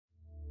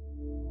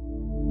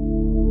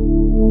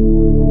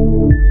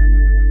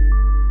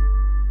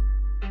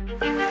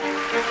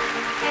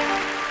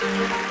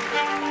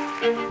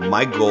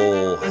My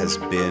goal has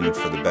been,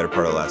 for the better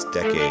part of the last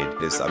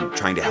decade, is I'm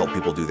trying to help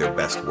people do their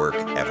best work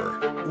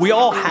ever. We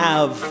all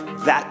have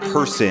that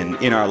person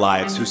in our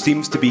lives who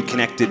seems to be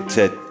connected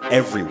to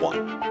everyone.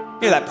 You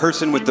know, that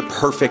person with the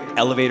perfect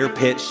elevator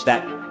pitch,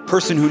 that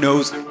person who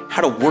knows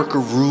how to work a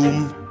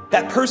room,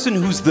 that person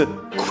who's the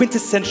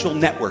quintessential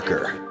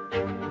networker.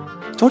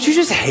 Don't you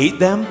just hate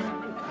them?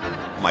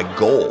 My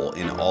goal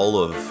in all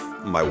of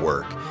my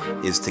work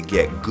is to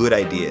get good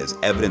ideas,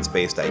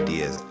 evidence-based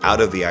ideas,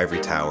 out of the ivory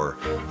tower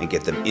and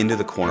get them into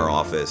the corner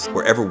office,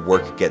 wherever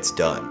work gets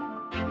done.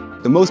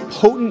 The most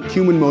potent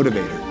human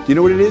motivator, do you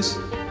know what it is?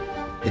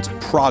 It's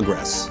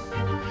progress.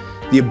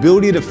 The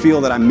ability to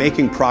feel that I'm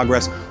making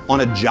progress on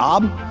a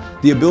job,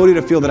 the ability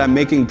to feel that I'm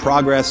making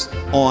progress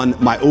on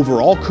my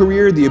overall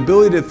career, the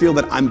ability to feel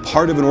that I'm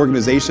part of an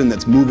organization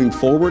that's moving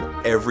forward.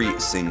 Every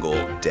single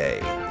day,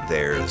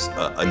 there's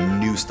a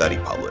new study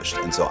published.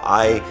 And so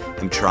I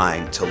am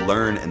trying to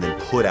learn and then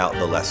put out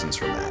the lessons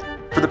from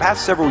that. For the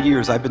past several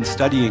years, I've been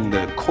studying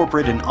the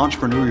corporate and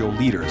entrepreneurial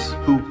leaders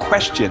who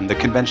question the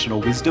conventional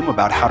wisdom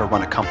about how to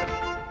run a company.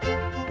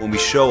 When we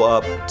show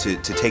up to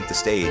take the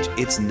stage,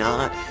 it's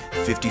not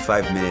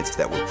 55 minutes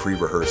that were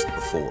pre-rehearsed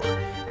before.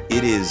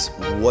 It is,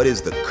 what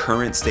is the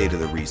current state of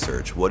the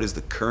research? What is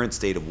the current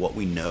state of what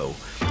we know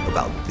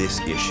about this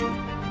issue?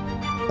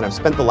 And I've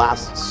spent the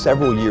last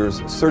several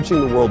years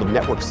searching the world of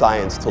network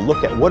science to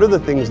look at what are the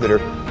things that are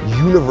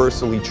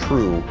universally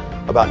true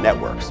about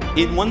networks.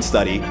 In one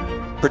study,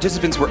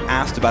 participants were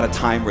asked about a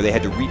time where they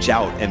had to reach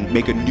out and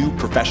make a new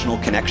professional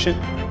connection.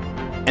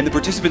 And the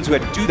participants who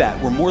had to do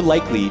that were more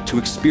likely to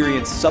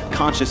experience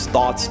subconscious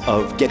thoughts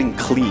of getting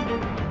clean.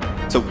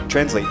 So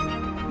translate,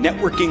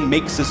 networking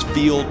makes us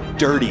feel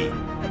dirty.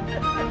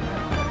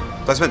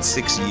 So I spent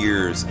 6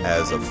 years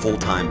as a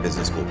full-time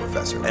business school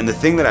professor. And the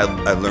thing that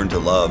I learned to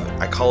love,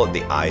 I call it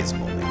the eyes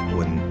moment.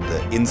 When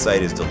the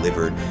insight is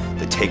delivered,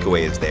 the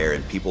takeaway is there,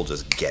 and people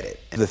just get it.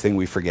 The thing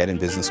we forget in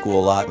business school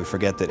a lot, we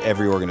forget that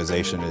every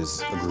organization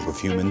is a group of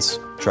humans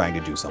trying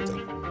to do something.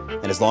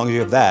 And as long as you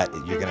have that,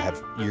 you're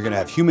gonna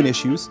have human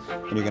issues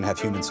and you're gonna have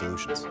human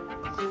solutions.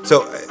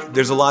 So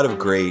there's a lot of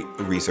great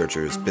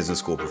researchers, business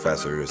school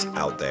professors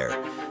out there,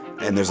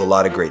 and there's a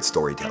lot of great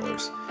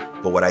storytellers.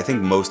 But what I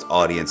think most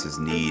audiences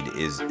need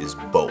is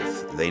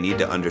both. They need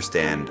to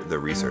understand the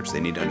research. They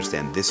need to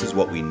understand this is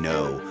what we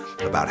know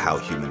about how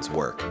humans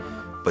work.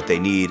 But they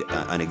need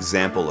an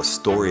example, a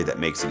story that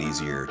makes it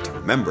easier to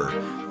remember.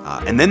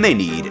 And then they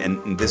need,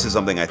 and this is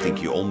something I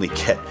think you only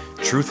get,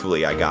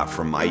 truthfully, I got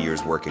from my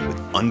years working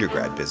with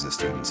undergrad business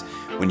students,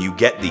 when you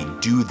get the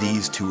do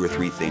these 2 or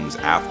 3 things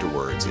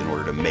afterwards in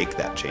order to make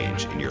that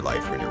change in your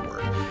life or in your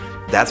work.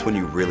 That's when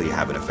you really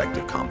have an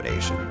effective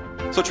combination.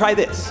 So try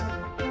this.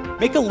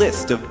 Make a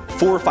list of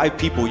 4 or 5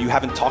 people you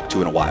haven't talked to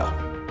in a while.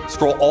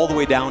 Scroll all the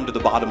way down to the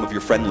bottom of your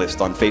friend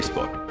list on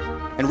Facebook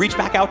and reach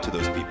back out to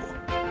those people.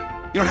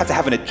 You don't have to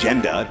have an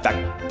agenda. In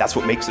fact, that's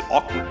what makes it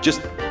awkward.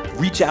 Just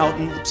reach out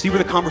and see where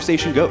the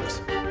conversation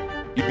goes.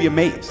 You'd be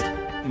amazed.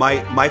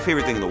 My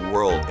favorite thing in the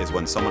world is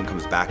when someone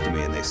comes back to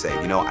me and they say,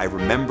 you know, I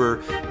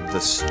remember the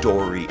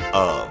story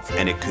of,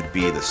 and it could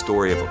be the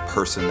story of a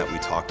person that we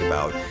talked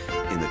about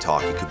in the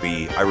talk. It could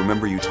be, I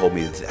remember you told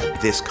me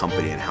this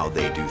company and how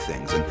they do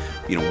things. And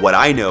you know, what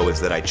I know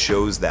is that I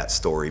chose that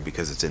story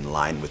because it's in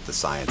line with the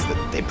science,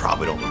 that they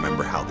probably don't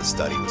remember how the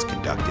study was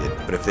conducted.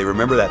 But if they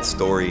remember that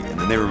story and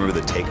then they remember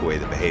the takeaway,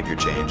 the behavior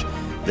change,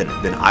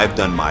 then I've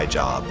done my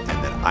job,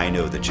 and then I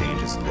know the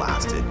change has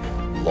lasted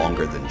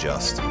longer than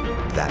just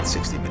that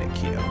 60-minute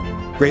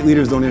keynote. Great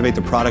leaders don't innovate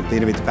the product, they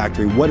innovate the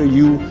factory. What are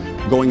you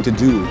going to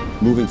do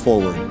moving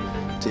forward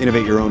to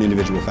innovate your own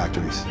individual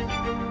factories?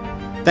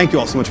 Thank you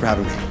all so much for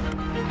having me.